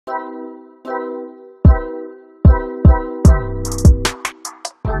Welcome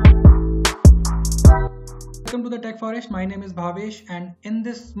to the Tech Forest. My name is Bhavesh, and in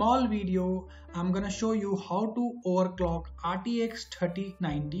this small video I'm gonna show you how to overclock RTX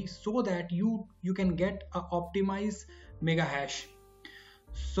 3090 so that you can get a optimized mega hash.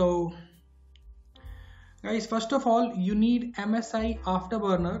 So guys, first of all you need MSI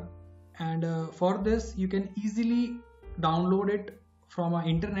Afterburner, and for this you can easily download it from our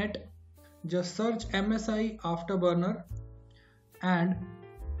internet. Just search MSI Afterburner and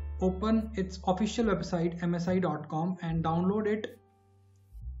open its official website msi.com and download it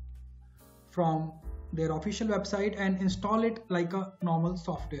from their official website and install it like a normal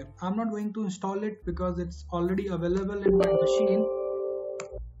software. I'm not going to install it because it's already available in my machine.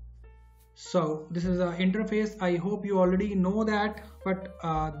 So this is an interface. I hope you already know that, but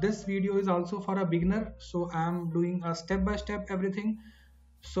this video is also for a beginner, so I'm doing a step-by-step everything.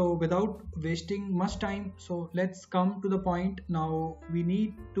 So without wasting much time, so let's come to the point. Now we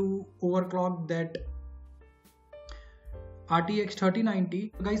need to overclock that RTX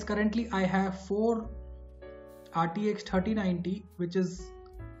 3090. Guys, currently I have 4 RTX 3090 which is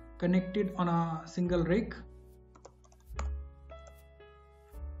connected on a single rig.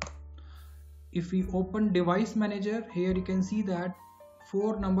 If we open device manager, here you can see that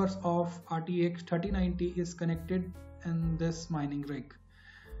 4 numbers of RTX 3090 is connected in this mining rig.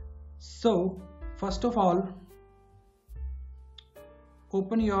 So first of all,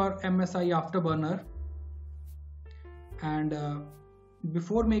 open your MSI Afterburner, and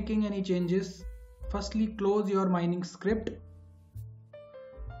before making any changes, firstly close your mining script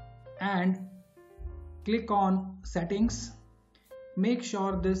and click on settings. Make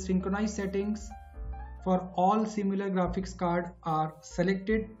sure the synchronized settings for all similar graphics card are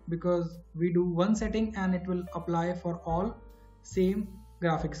selected, because we do one setting and it will apply for all same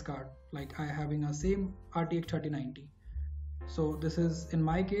graphics card. Like I having a same RTX 3090, so this is, in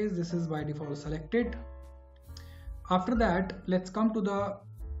my case, this is by default selected. After that, let's come to the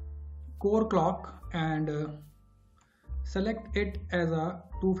core clock and select it as a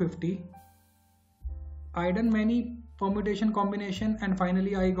 250. I done many permutation combination and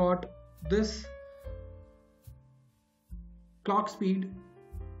finally I got this clock speed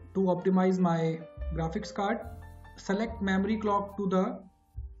to optimize my graphics card. Select memory clock to the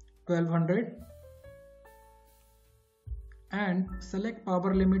 1200 and select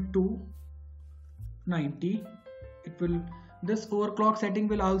power limit to 90. This overclock setting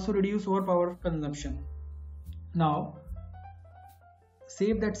will also reduce our power consumption. Now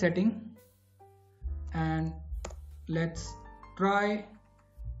save that setting and let's try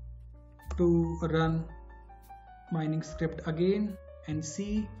to run mining script again and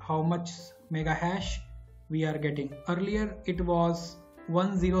see how much mega hash we are getting. Earlier it was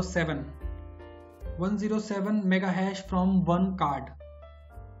 107 mega hash from one card.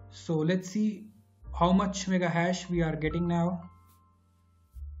 So let's see how much mega hash we are getting now.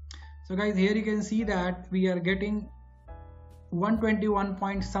 So guys, here you can see that we are getting 121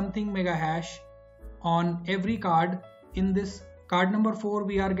 point something mega hash on every card. In this card number 4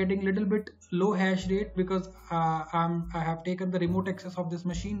 we are getting little bit low hash rate because I have taken the remote access of this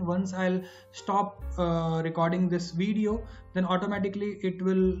machine. Once I'll stop recording this video, then automatically it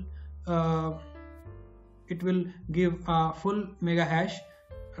will give a full mega hash.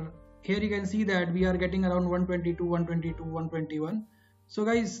 Here you can see that we are getting around 122, 121. So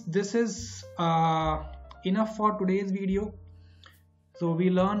guys, this is enough for today's video. So we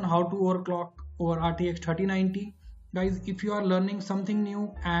learn how to overclock over RTX 3090. Guys, if you are learning something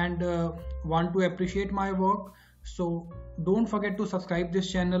new and want to appreciate my work, so don't forget to subscribe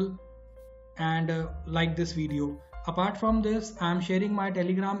this channel and like this video. Apart from this, I am sharing my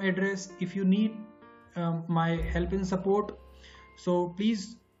Telegram address if you need my help and support. So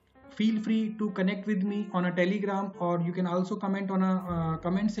please feel free to connect with me on a Telegram, or you can also comment on a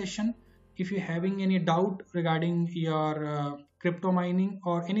comment session if you're having any doubt regarding your crypto mining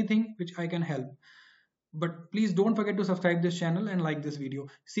or anything which I can help. But please don't forget to subscribe this channel and like this video.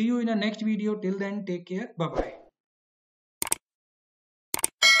 See you in a next video. Till then, take care. Bye bye.